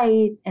the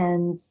site.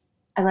 And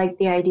I like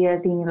the idea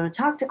of being able to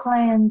talk to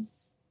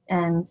clients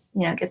and,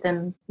 get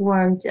them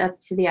warmed up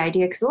to the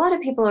idea. Because a lot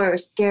of people are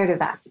scared of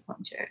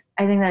acupuncture.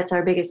 I think that's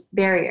our biggest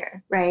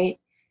barrier, right?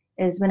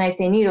 Is when I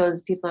say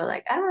needles, people are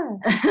like,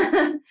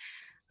 ah.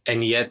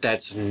 And yet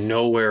that's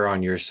nowhere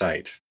on your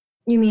site.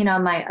 You mean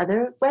on my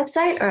other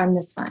website or on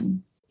this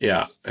one?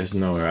 Yeah, it's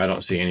nowhere. I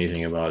don't see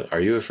anything about, are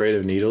you afraid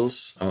of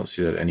needles? I don't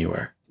see that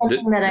anywhere.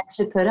 Something that I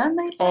should put on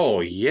my site?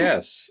 Oh,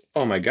 yes.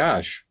 Oh, my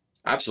gosh.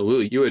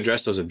 Absolutely. You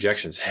address those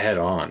objections head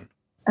on.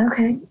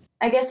 Okay.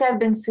 I guess I've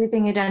been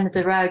sweeping it under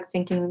the rug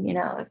thinking,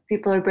 if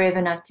people are brave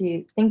enough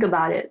to think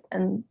about it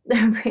and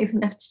they're brave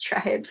enough to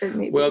try it, but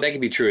maybe. Well, that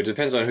could be true. It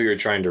depends on who you're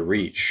trying to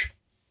reach.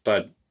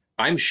 But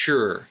I'm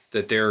sure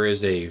that there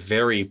is a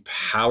very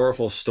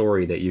powerful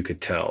story that you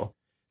could tell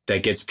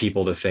that gets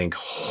people to think,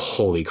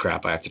 holy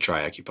crap, I have to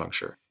try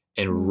acupuncture.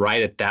 And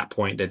right at that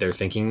point that they're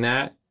thinking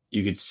that,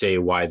 you could say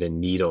why the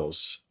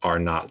needles are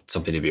not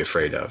something to be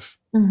afraid of.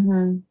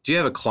 Mm-hmm. Do you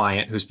have a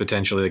client who's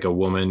potentially like a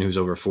woman who's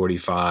over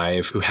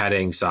 45 who had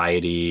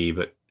anxiety,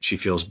 but she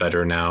feels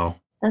better now?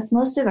 That's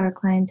most of our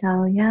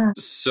clientele, yeah.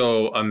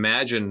 So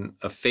imagine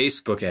a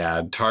Facebook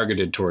ad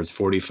targeted towards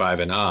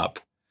 45 and up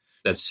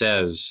that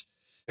says,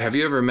 have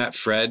you ever met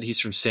Fred? He's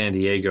from San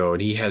Diego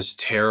and he has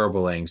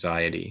terrible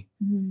anxiety.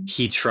 Mm-hmm.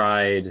 He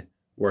tried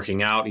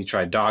working out. He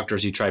tried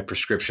doctors. He tried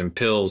prescription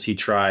pills. He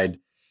tried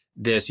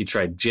this. He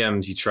tried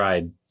gyms. He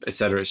tried et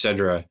cetera, et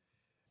cetera.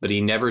 But he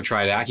never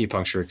tried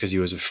acupuncture because he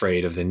was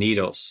afraid of the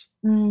needles.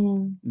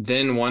 Mm.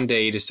 Then one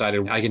day he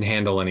decided, I can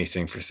handle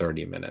anything for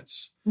 30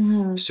 minutes.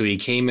 Mm-hmm. So he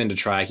came in to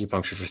try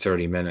acupuncture for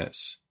 30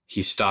 minutes.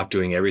 He stopped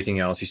doing everything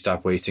else. He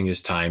stopped wasting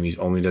his time. He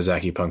only does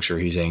acupuncture.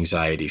 He's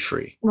anxiety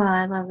free. Wow,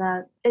 I love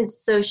that. It's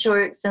so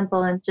short,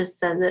 simple, and just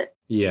says it.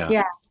 Yeah.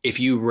 Yeah. If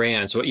you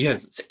ran, so you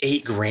have it's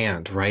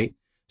 $8,000, right?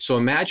 So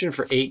imagine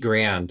for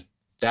 $8,000,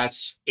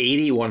 that's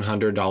 80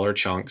 $100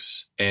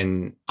 chunks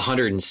and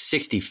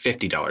 160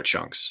 $50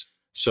 chunks.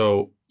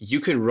 So you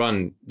could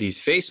run these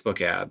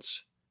Facebook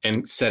ads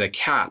and set a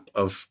cap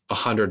of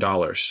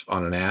 $100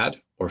 on an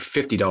ad or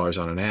 $50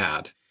 on an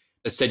ad.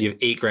 Instead, you have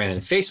 $8,000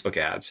 in Facebook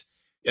ads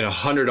and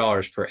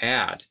 $100 per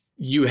ad.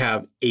 You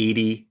have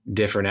 80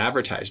 different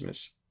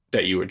advertisements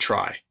that you would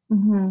try.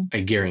 Mm-hmm. I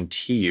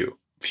guarantee you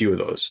a few of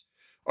those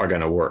are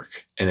going to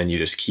work. And then you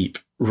just keep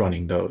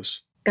running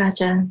those.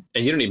 Gotcha.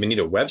 And you don't even need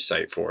a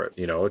website for it.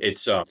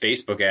 It's a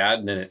Facebook ad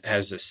and then it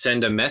has a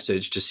send a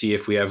message to see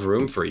if we have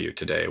room for you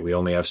today. We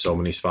only have so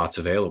many spots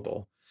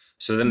available.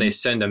 So then they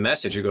send a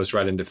message. It goes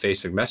right into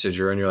Facebook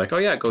Messenger and you're like, oh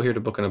yeah, go here to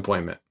book an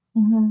appointment.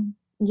 Mm-hmm.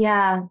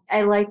 Yeah,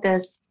 I like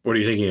this. What are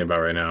you thinking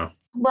about right now?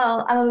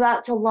 Well, I'm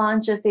about to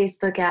launch a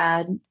Facebook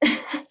ad.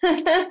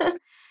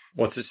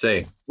 What's it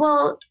say?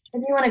 Well,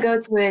 if you want to go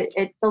to it,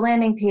 the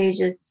landing page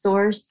is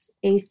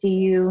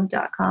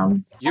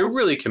sourceacu.com. You're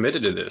really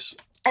committed to this.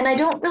 And I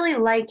don't really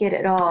like it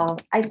at all.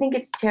 I think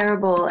it's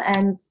terrible.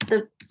 And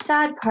the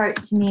sad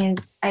part to me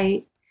is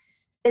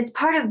it's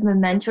part of the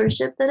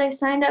mentorship that I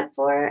signed up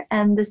for.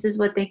 And this is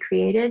what they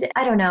created.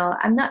 I don't know.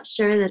 I'm not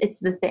sure that it's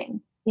the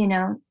thing.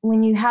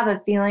 When you have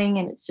a feeling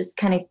and it's just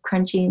kind of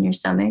crunchy in your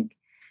stomach,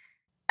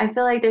 I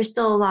feel like there's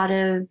still a lot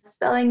of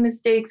spelling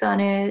mistakes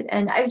on it.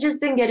 And I've just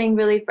been getting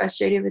really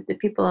frustrated with the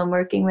people I'm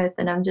working with.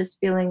 And I'm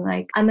just feeling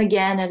like I'm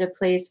again at a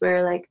place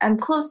where like I'm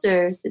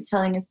closer to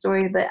telling a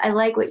story, but I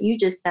like what you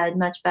just said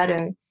much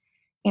better.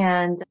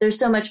 And there's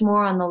so much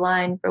more on the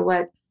line for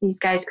what these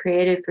guys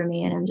created for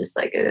me. And I'm just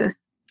like, ugh.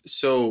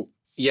 So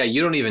yeah,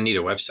 you don't even need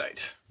a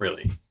website,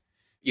 really.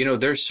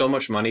 There's so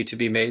much money to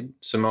be made,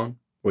 Simone,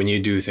 when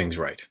you do things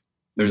right.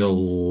 There's a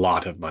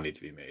lot of money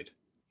to be made.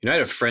 I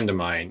had a friend of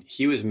mine,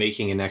 he was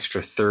making an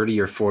extra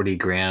 30 or 40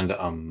 grand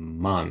a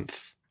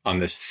month on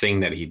this thing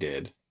that he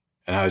did.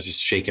 And I was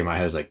just shaking my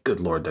head like, good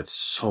Lord, that's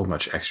so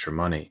much extra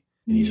money.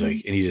 And he's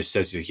like, and he just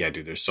says, yeah,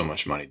 dude, there's so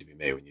much money to be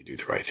made when you do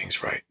the right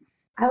things right.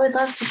 I would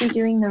love to be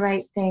doing the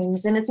right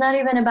things. And it's not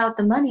even about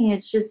the money.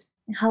 It's just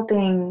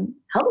helping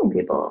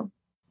people.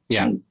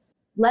 Yeah. Like,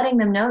 letting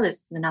them know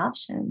this is an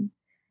option.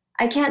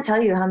 I can't tell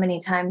you how many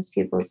times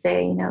people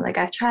say, like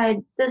I've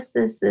tried this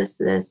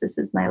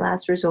is my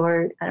last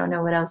resort. I don't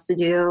know what else to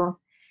do.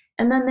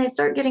 And then they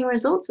start getting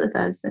results with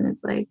us. And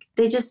it's like,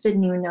 they just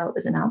didn't even know it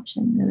was an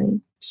option,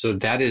 really. So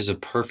that is a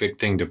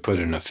perfect thing to put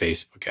in a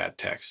Facebook ad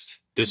text.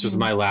 This was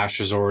my last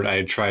resort. I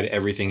had tried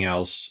everything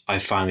else. I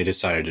finally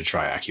decided to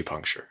try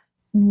acupuncture.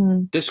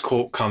 Mm-hmm. This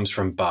quote comes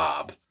from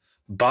Bob.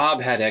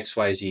 Bob had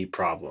XYZ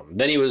problem.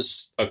 Then he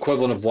was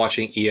equivalent of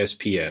watching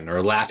ESPN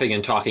or laughing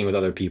and talking with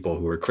other people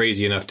who were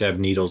crazy enough to have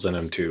needles in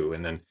them too.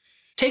 And then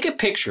take a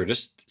picture.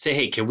 Just say,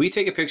 hey, can we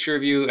take a picture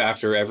of you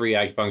after every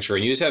acupuncture?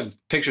 And you just have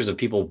pictures of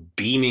people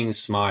beaming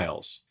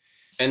smiles.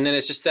 And then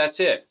that's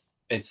it.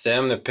 It's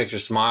them, the picture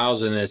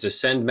smiles, and it's a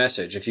send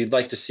message. If you'd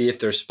like to see if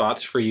there's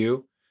spots for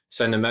you,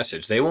 send a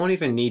message. They won't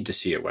even need to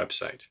see a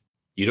website.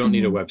 You don't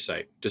need a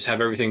website. Just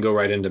have everything go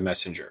right into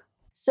Messenger.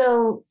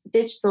 So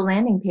ditch the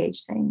landing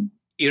page thing.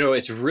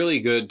 It's really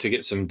good to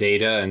get some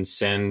data and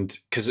send,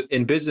 because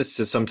in business,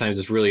 sometimes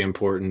it's really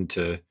important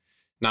to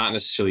not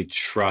necessarily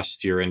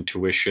trust your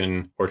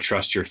intuition or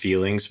trust your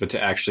feelings, but to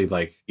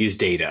actually use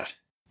data.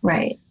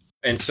 Right.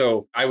 And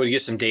so I would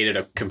get some data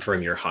to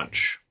confirm your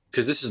hunch.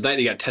 Because this is nice.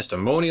 You got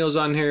testimonials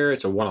on here.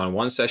 It's a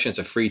one-on-one session. It's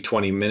a free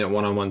 20-minute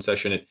one-on-one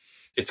session.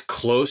 It's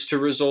close to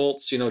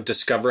results.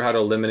 Discover how to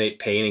eliminate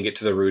pain and get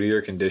to the root of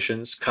your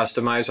conditions.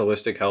 Customize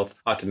holistic health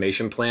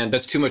automation plan.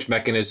 That's too much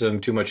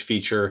mechanism, too much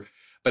feature.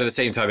 But at the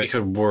same time, it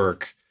could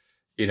work.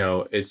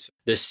 It's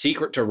the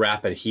secret to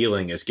rapid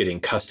healing is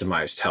getting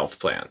customized health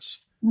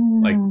plans.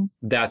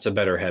 That's a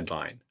better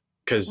headline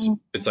because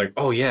it's like,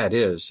 oh, yeah, it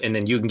is. And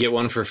then you can get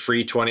one for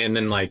free 20. And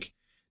then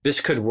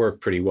this could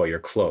work pretty well. You're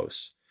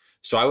close.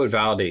 So I would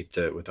validate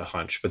with a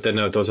hunch, but then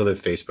those other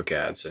Facebook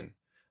ads and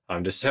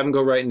just have them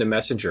go right into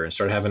Messenger and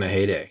start having a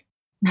heyday.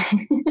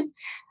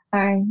 All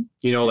right.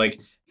 Like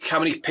how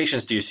many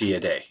patients do you see a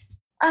day?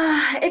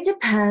 It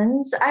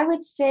depends. I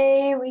would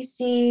say we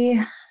see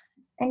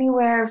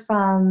anywhere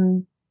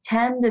from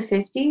 10 to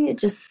 50. It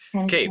just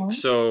depends. Okay,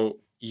 so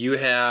you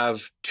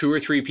have 2 or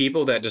 3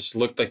 people that just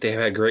look like they have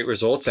had great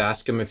results.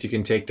 Ask them if you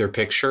can take their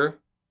picture.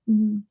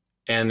 Mm-hmm.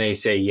 And they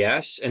say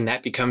yes. And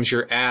that becomes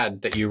your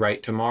ad that you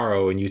write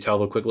tomorrow. And you tell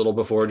the quick little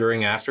before,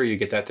 during, after. You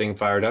get that thing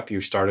fired up. You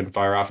start and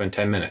fire off in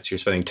 10 minutes. You're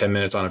spending 10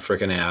 minutes on a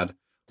freaking ad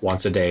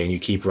once a day. And you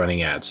keep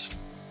running ads.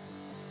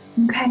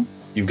 Okay.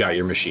 You've got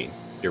your machine.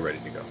 You're ready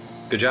to go.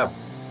 Good job.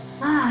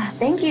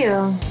 Thank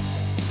you.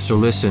 So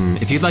listen,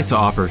 if you'd like to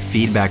offer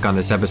feedback on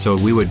this episode,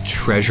 we would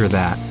treasure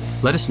that.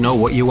 Let us know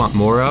what you want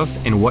more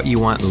of and what you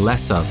want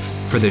less of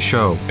for this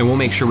show, and we'll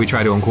make sure we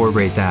try to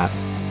incorporate that.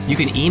 You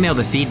can email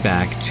the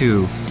feedback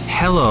to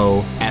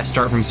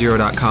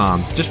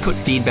hello@startfromzero.com. Just put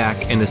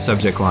feedback in the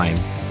subject line.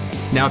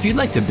 Now, if you'd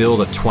like to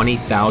build a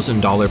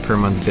 $20,000 per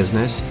month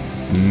business,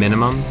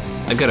 minimum,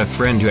 I've got a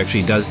friend who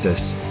actually does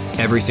this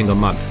every single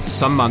month.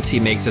 Some months he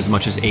makes as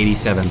much as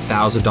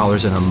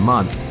 $87,000 in a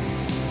month.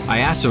 I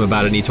asked him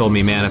about it and he told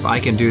me, man, if I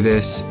can do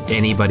this,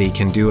 anybody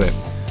can do it.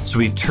 So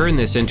we've turned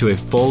this into a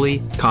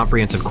fully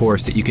comprehensive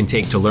course that you can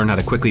take to learn how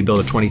to quickly build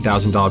a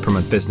 $20,000 per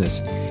month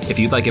business. If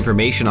you'd like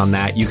information on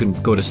that, you can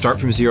go to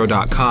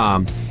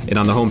startfromzero.com, and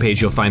on the homepage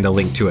you'll find a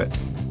link to it.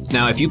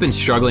 Now, if you've been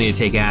struggling to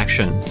take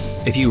action,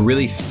 if you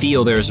really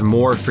feel there's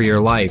more for your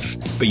life,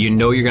 but you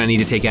know you're going to need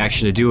to take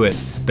action to do it,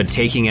 but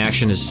taking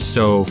action is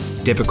so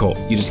difficult,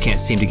 you just can't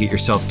seem to get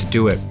yourself to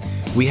do it,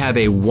 we have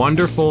a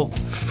wonderful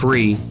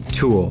free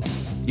tool.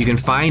 You can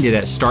find it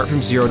at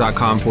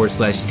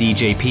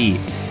startfromzero.com/DJP.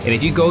 And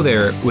if you go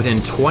there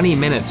within 20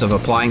 minutes of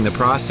applying the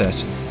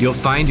process, you'll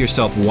find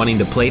yourself wanting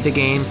to play the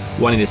game,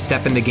 wanting to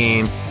step in the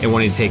game, and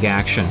wanting to take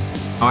action.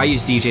 I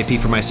use DJP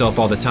for myself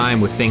all the time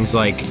with things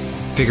like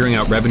figuring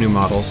out revenue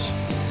models,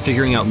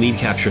 figuring out lead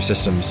capture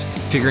systems,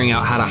 figuring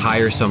out how to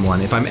hire someone.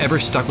 If I'm ever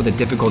stuck with a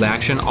difficult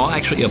action, I'll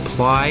actually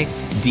apply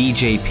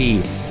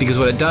DJP, because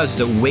what it does is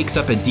it wakes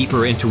up a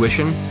deeper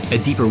intuition, a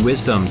deeper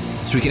wisdom,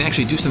 so we can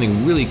actually do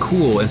something really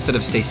cool instead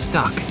of stay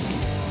stuck.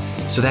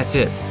 So that's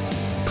it.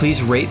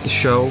 Please rate the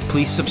show,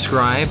 please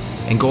subscribe,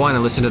 and go on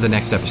and listen to the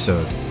next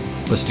episode.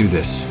 Let's do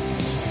this.